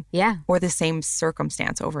over again. Yeah. Or the same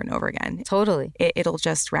circumstance over and over again. Totally. It'll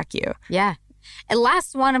just wreck you. Yeah. And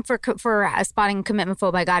last one for spotting commitment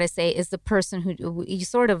phobe, I gotta say, is the person who you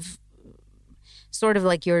sort of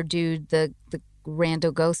like your dude, the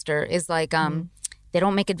rando ghoster, is like they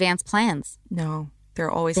don't make advanced plans. No, they're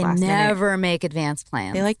always last minute. They never make advanced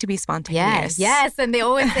plans. They like to be spontaneous. Yes, and they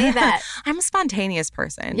always say that. I'm a spontaneous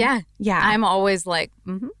person. Yeah. I'm always like,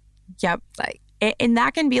 Yep. Like, and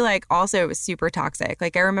that can be like also super toxic.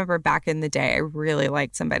 Like, I remember back in the day, I really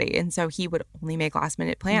liked somebody. And so he would only make last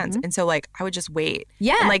minute plans. And so like, I would just wait.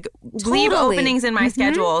 Yeah. And like leave openings in my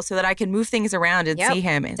schedule so that I could move things around and see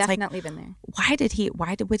him. And definitely it's like, been there.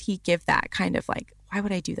 Why would he give that kind of like, why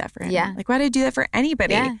would I do that for him? Yeah. Like, why would I do that for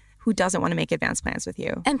anybody who doesn't want to make advanced plans with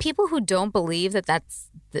you? And people who don't believe that's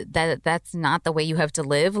not the way you have to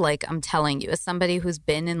live, like, I'm telling you, as somebody who's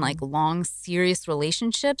been in like long, serious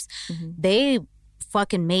relationships, they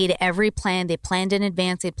fucking made every plan. They planned in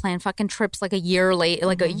advance. They planned fucking trips like a year late,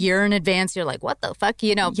 like a year in advance. You're like, what the fuck?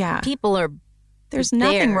 You know, people are There's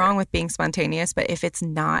nothing wrong with being spontaneous, but if it's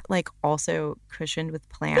not like also cushioned with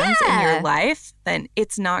plans in your life, then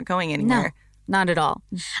it's not going anywhere. No, not at all.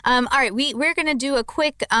 All right, we're going to do a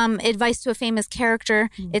quick advice to a famous character.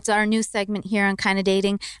 It's our new segment here on Kinda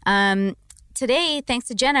Dating. Today, thanks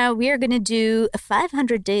to Jenna, we are going to do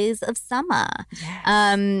 500 Days of Summer.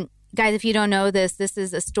 Yes. Guys, if you don't know this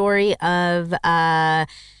is a story of an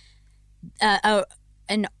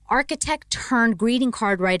architect turned greeting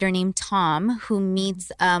card writer named Tom, who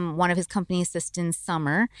meets one of his company assistants,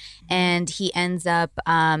 Summer, and he ends up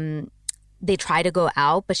they try to go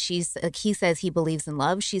out, but he says he believes in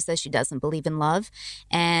love. She says she doesn't believe in love.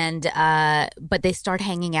 And but they start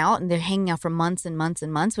hanging out, and they're hanging out for months and months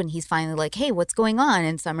and months when he's finally like, hey, what's going on?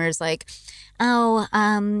 And Summer's like, oh,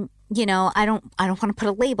 you know, I don't want to put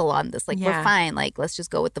a label on this. Like, we're fine. Like, let's just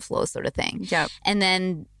go with the flow sort of thing. Yep. And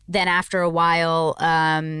then after a while,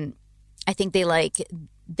 I think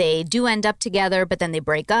they do end up together, but then they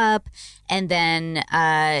break up. And then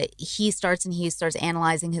he starts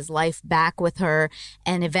analyzing his life back with her,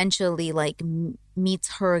 and eventually like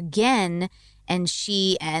meets her again, and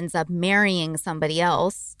she ends up marrying somebody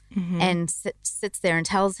else, and sits there and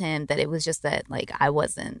tells him that it was just that like I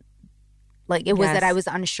wasn't like it was that I was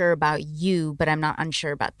unsure about you, but I'm not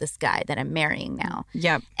unsure about this guy that I'm marrying now.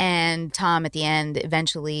 Yep. And Tom at the end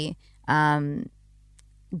eventually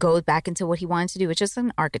goes back into what he wanted to do, which is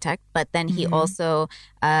an architect. But then he also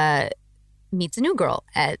meets a new girl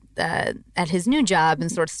at his new job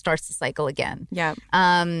and sort of starts the cycle again. Yeah.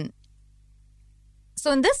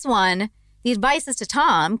 So in this one, the advice is to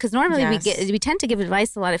Tom, because normally we tend to give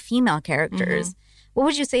advice to a lot of female characters. What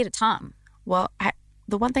would you say to Tom? Well,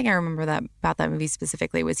 the one thing I remember about that movie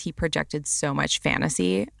specifically was he projected so much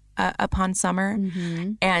fantasy upon Summer,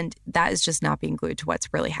 and that is just not being glued to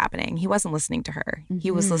what's really happening. He wasn't listening to her.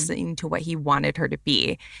 He was listening to what he wanted her to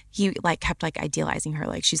be. He like kept like idealizing her,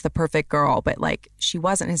 like she's the perfect girl, but like she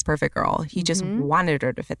wasn't his perfect girl. He just wanted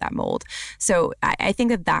her to fit that mold. So I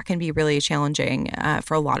think that can be really challenging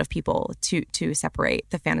for a lot of people to separate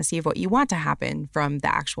the fantasy of what you want to happen from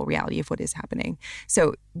the actual reality of what is happening.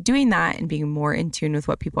 So doing that and being more in tune with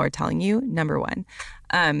what people are telling you, number one.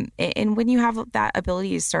 And when you have that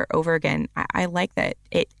ability to start over again, I like that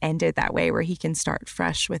it ended that way where he can start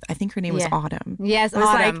fresh with, I think her name was Autumn. Yes,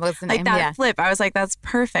 Autumn was the name. Like that flip. I was like, that's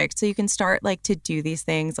perfect. So you can start like to do these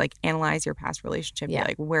things, like analyze your past relationship. Be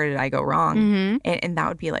like, where did I go wrong? And that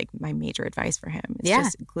would be like my major advice for him. It's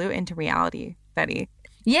just glue it into reality, Betty.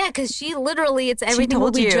 Yeah, because she literally, it's everything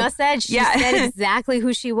what we just said. She said exactly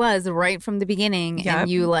who she was right from the beginning. And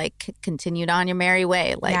you like continued on your merry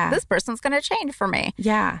way. Like, this person's going to change for me.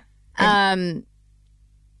 Yeah. And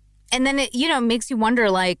then it, you know, makes you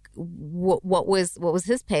wonder, like, what was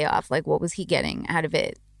his payoff? Like, what was he getting out of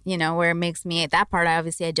it? You know, where it makes me, that part,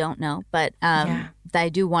 obviously, I don't know. But I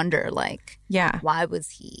do wonder, like, why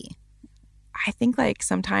was he... I think like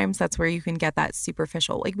sometimes that's where you can get that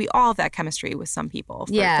superficial, like we all have that chemistry with some people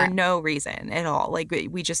for no reason at all. Like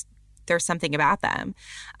we just, there's something about them.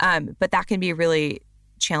 But that can be really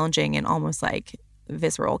challenging and almost like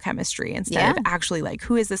visceral chemistry instead of actually like,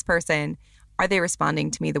 who is this person? Are they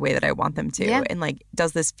responding to me the way that I want them to? And like,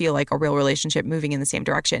 does this feel like a real relationship moving in the same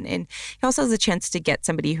direction? And he also has a chance to get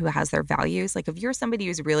somebody who has their values. Like if you're somebody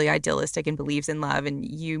who's really idealistic and believes in love and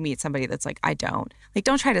you meet somebody that's like, I don't, like,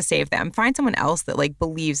 don't try to save them. Find someone else that like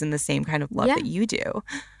believes in the same kind of love that you do.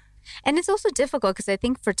 And it's also difficult because I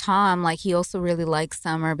think for Tom, like he also really likes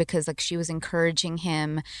Summer because like she was encouraging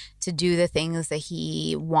him to do the things that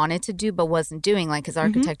he wanted to do but wasn't doing, like his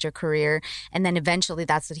architecture career. And then eventually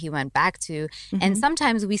that's what he went back to. And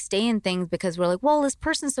sometimes we stay in things because we're like, well, this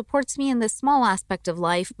person supports me in this small aspect of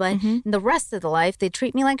life, but in the rest of the life, they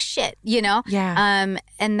treat me like shit, you know?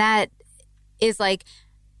 And that is like,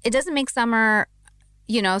 it doesn't make Summer...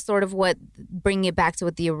 You know, sort of what, bringing it back to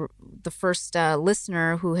what the first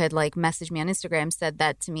listener who had like messaged me on Instagram said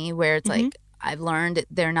that to me, where it's like, I've learned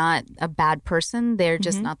they're not a bad person. They're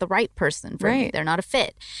just not the right person for me. They're not a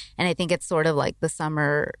fit. And I think it's sort of like the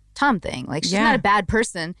Summer Tom thing. Like she's not a bad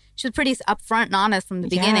person. She was pretty upfront and honest from the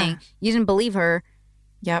beginning. You didn't believe her.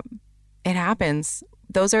 Yep. It happens.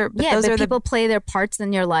 Those are people play their parts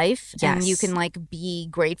in your life. And you can like be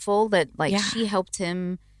grateful that like she helped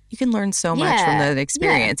him. You can learn so much from that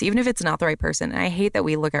experience, even if it's not the right person. And I hate that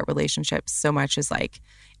we look at relationships so much as like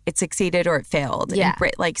it succeeded or it failed. Yeah.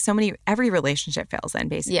 And like every relationship fails then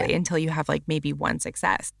basically until you have like maybe one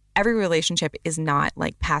success. Every relationship is not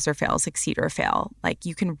like pass or fail, succeed or fail. Like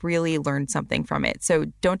you can really learn something from it. So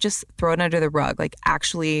don't just throw it under the rug. Like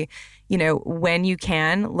actually, you know, when you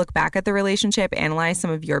can, look back at the relationship, analyze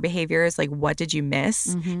some of your behaviors. Like what did you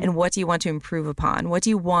miss and what do you want to improve upon? What do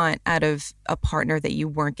you want out of a partner that you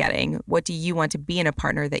weren't getting? What do you want to be in a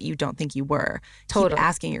partner that you don't think you were? Totally. Keep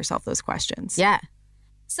asking yourself those questions. Yeah.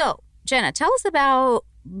 So Jenna, tell us about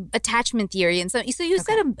attachment theory. And so you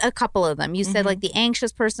said a couple of them. You said like the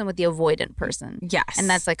anxious person with the avoidant person. Yes. And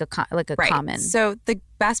that's like a common. So the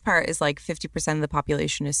best part is like 50% of the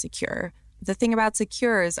population is secure. The thing about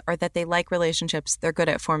secures are that they like relationships, they're good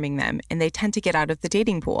at forming them, and they tend to get out of the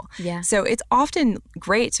dating pool. Yeah. So it's often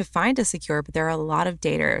great to find a secure, but there are a lot of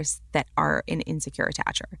daters that are an insecure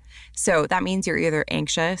attacher. So that means you're either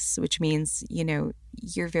anxious, which means, you know,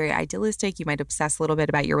 you're very idealistic. You might obsess a little bit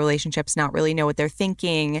about your relationships, not really know what they're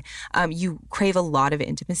thinking. You crave a lot of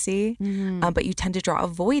intimacy, but you tend to draw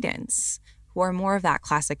avoidance, who are more of that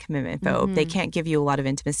classic commitment phobe. They can't give you a lot of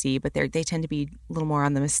intimacy, but they tend to be a little more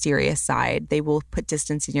on the mysterious side. They will put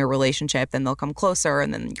distance in your relationship, then they'll come closer,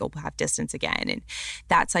 and then you'll have distance again. And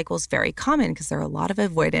that cycle is very common because there are a lot of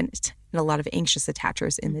avoidant and a lot of anxious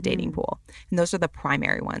attachers in the dating pool. And those are the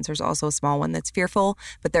primary ones. There's also a small one that's fearful,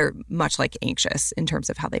 but they're much like anxious in terms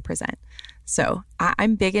of how they present. So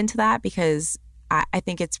I'm big into that because I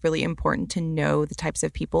think it's really important to know the types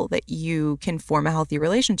of people that you can form a healthy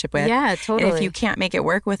relationship with. Yeah, totally. And if you can't make it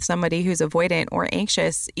work with somebody who's avoidant or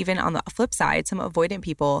anxious, even on the flip side, some avoidant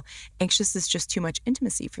people, anxious is just too much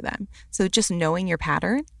intimacy for them. So just knowing your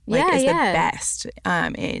pattern is the best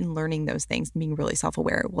in learning those things and being really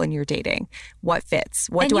self-aware when you're dating. What fits?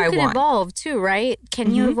 What do I want? And you can evolve too, right?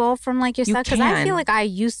 Can you evolve from like yourself? Because I feel like I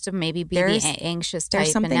used to maybe be the anxious type.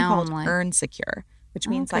 There's something and now called I'm like, earn secure. Which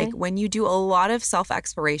means like when you do a lot of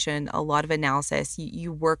self-exploration, a lot of analysis,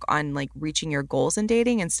 you work on like reaching your goals in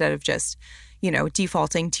dating instead of just, you know,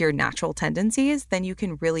 defaulting to your natural tendencies, then you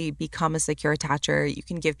can really become a secure attacher. You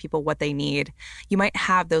can give people what they need. You might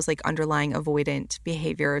have those like underlying avoidant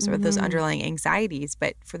behaviors or those underlying anxieties,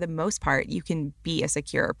 but for the most part, you can be a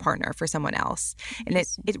secure partner for someone else. And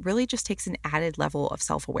it really just takes an added level of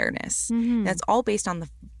self-awareness. That's all based on the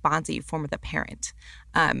bonds that you form with a parent.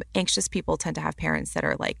 Anxious people tend to have parents that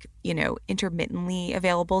are like, intermittently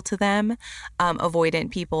available to them.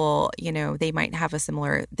 Avoidant people, they might have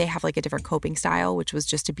they have like a different coping style, which was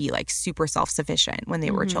just to be like super self-sufficient when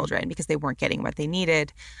they were children because they weren't getting what they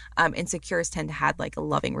needed. Insecures tend to have like a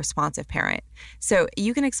loving, responsive parent. So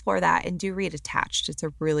you can explore that and do read Attached. It's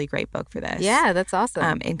a really great book for this. Yeah, that's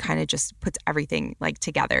awesome. And kind of just puts everything like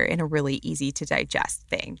together in a really easy to digest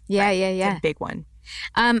thing. Yeah. It's a big one.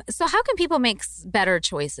 So how can people make better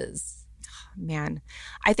choices? Man,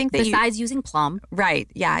 I think that besides using Plum. Right.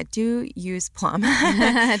 Yeah. Do use Plum.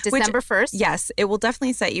 December 1st. Yes. It will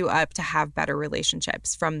definitely set you up to have better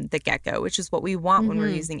relationships from the get-go, which is what we want when we're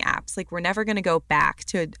using apps. Like, we're never going to go back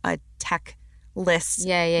to a tech list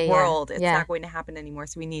world. It's not going to happen anymore.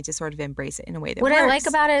 So we need to sort of embrace it in a way that what works. I like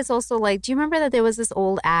about it is also like, do you remember that there was this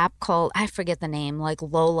old app called, I forget the name, like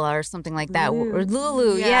Lola or something like that, or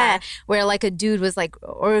Lulu, where like a dude was like,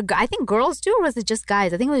 or I think girls too, or was it just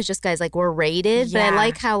guys? I think it was just guys, like, were rated. But I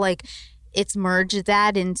like how like it's merged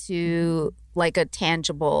that into like a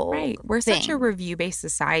tangible We're thing. such a review-based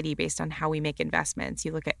society based on how we make investments.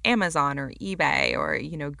 You look at Amazon or eBay or,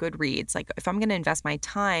 Goodreads. Like, if I'm going to invest my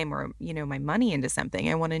time or, my money into something,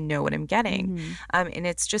 I want to know what I'm getting. And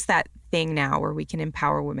it's just that thing now where we can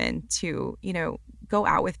empower women to, go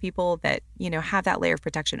out with people that, have that layer of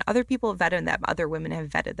protection. Other people have vetted them. Other women have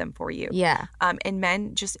vetted them for you. Yeah. And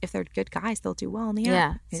men, just if they're good guys, they'll do well in the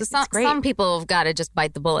app. So some people have got to just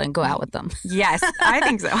bite the bullet and go out with them. Yes, I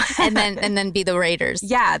think so. and then be the raiders.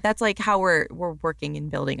 Yeah, that's like how we're working and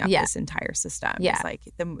building up this entire system. Yeah. It's like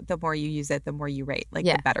the more you use it, the more you rate, like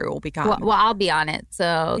the better it will become. Well, I'll be on it.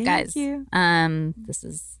 So Thank guys, you. This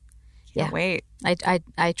is Can't wait.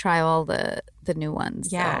 I try all the new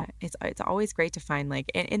ones. Yeah, so. It's always great to find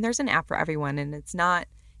like and there's an app for everyone, and it's not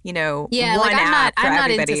one like app for I'm not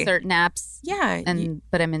everybody. into certain apps. Yeah,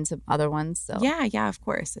 but I'm into other ones. So yeah, of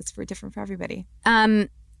course, it's different for everybody.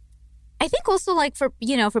 I think also like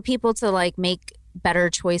for people to like make better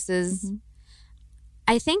choices.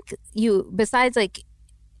 I think besides like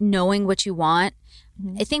knowing what you want,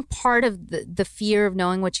 I think part of the fear of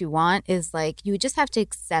knowing what you want is like you just have to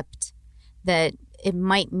accept that it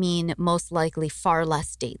might mean most likely far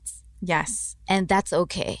less dates. Yes. And that's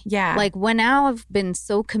okay. Yeah. Like when now I've been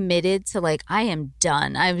so committed to like, I am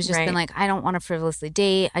done. I've just been like, I don't want to frivolously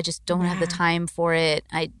date. I just don't have the time for it.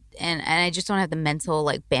 And I just don't have the mental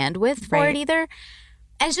like bandwidth for it either.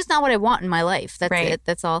 And it's just not what I want in my life. That's it.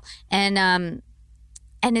 That's all. And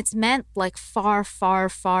it's meant like far, far,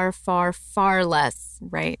 far, far, far less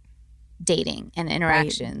dating and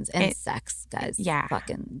interactions and sex, guys. Yeah.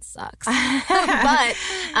 Fucking sucks.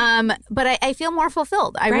 but I feel more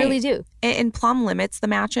fulfilled. I really do. And Plum limits the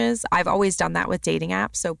matches. I've always done that with dating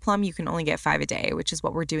apps. So Plum, you can only get 5 a day, which is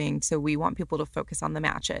what we're doing. So we want people to focus on the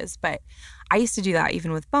matches. But I used to do that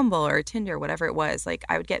even with Bumble or Tinder, whatever it was. Like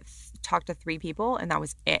I would talk to 3 people and that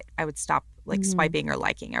was it. I would stop like swiping or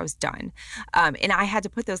liking. I was done. And I had to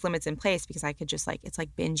put those limits in place because I could just like, it's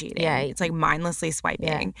like binge eating. Yeah. It's like mindlessly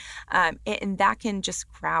swiping. Yeah. And that can just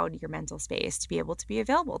crowd your mental space to be able to be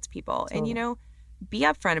available to people. Totally. And, be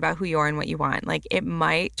upfront about who you are and what you want. Like it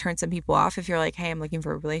might turn some people off if you're like, hey, I'm looking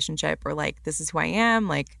for a relationship, or like, this is who I am.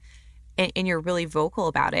 Like, and you're really vocal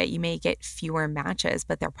about it. You may get fewer matches,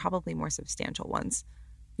 but they're probably more substantial ones.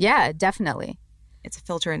 Yeah, definitely. It's a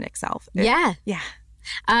filter in itself. Yeah. Yeah.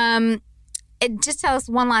 Just tell us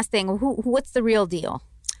one last thing. What's the real deal?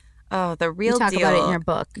 Oh, the real deal. You talk about it in your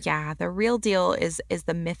book. Yeah, the real deal is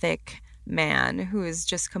the mythic man who is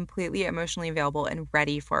just completely emotionally available and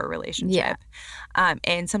ready for a relationship. Yeah.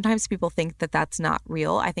 And sometimes people think that that's not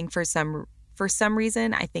real. I think for some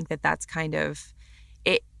reason, I think that that's kind of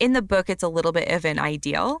it. In the book, it's a little bit of an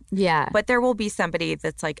ideal. Yeah. But there will be somebody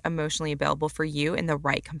that's like emotionally available for you and the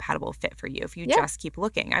right compatible fit for you if you just keep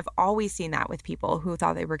looking. I've always seen that with people who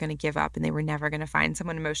thought they were going to give up and they were never going to find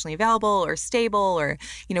someone emotionally available or stable or,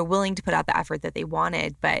 willing to put out the effort that they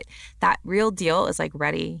wanted. But that real deal is like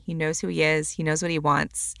ready. He knows who he is. He knows what he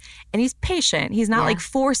wants. And he's patient. He's not like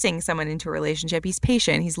forcing someone into a relationship. He's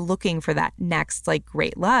patient. He's looking for that next like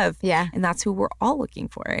great love. Yeah. And that's who we're all looking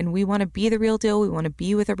for. And we want to be the real deal. We want to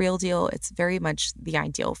be with a real deal. It's very much the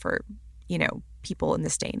ideal for, people in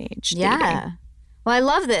this day and age. Yeah. Dating. Well, I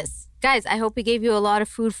love this. Guys, I hope we gave you a lot of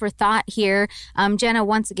food for thought here. Jenna,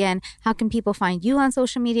 once again, how can people find you on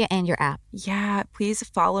social media and your app? Yeah, please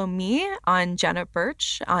follow me on Jenna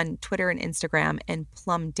Birch on Twitter and Instagram, and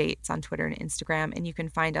Plum Dates on Twitter and Instagram. And you can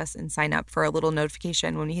find us and sign up for a little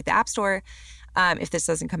notification when we hit the App Store. If this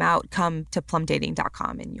doesn't come out, come to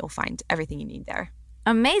plumdating.com and you'll find everything you need there.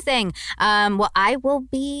 Amazing. Well, I will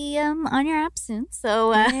be on your app soon.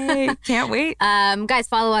 So Yay, can't wait. guys,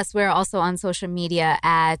 follow us. We're also on social media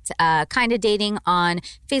at Kinda Dating on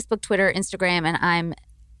Facebook, Twitter, Instagram, and I'm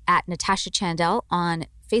at Natasha Chandel on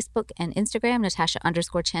Facebook and Instagram,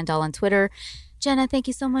 Natasha_Chandel on Twitter. Jenna, thank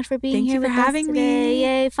you so much for being here with us today. Thank you for having me.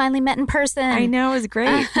 Yay, finally met in person. I know, it was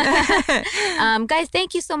great. Guys,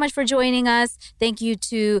 thank you so much for joining us. Thank you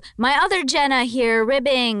to my other Jenna here,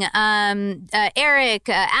 Ribbing, Eric,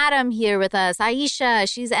 Adam here with us,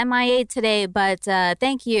 Aisha, she's MIA today, but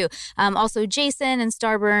thank you. Also, Jason and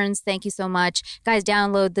Starburns, thank you so much. Guys,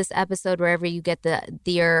 download this episode wherever you get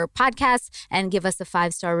your podcasts and give us a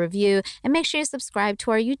 5-star review. And make sure you subscribe to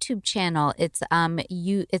our YouTube channel. It's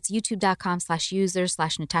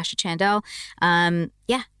youtube.com/user/Natasha Chandel.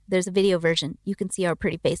 Yeah, there's a video version. You can see our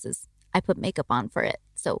pretty faces. I put makeup on for it,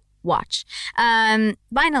 so watch.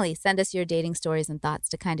 Finally, send us your dating stories and thoughts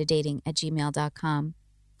to kindadating@gmail.com.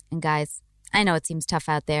 And guys, I know it seems tough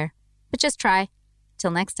out there, but just try.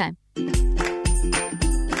 Till next time.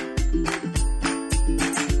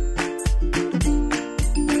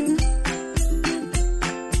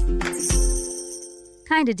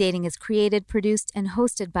 Kinda Dating is created, produced, and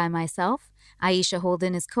hosted by myself. Aisha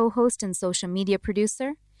Holden is co-host and social media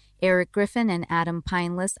producer. Eric Griffin and Adam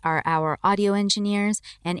Pineless are our audio engineers,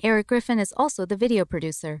 and Eric Griffin is also the video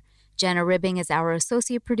producer. Jenna Ribbing is our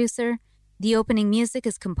associate producer. The opening music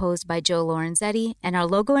is composed by Joe Lorenzetti, and our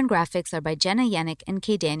logo and graphics are by Jenna Yannick and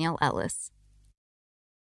K. Daniel Ellis.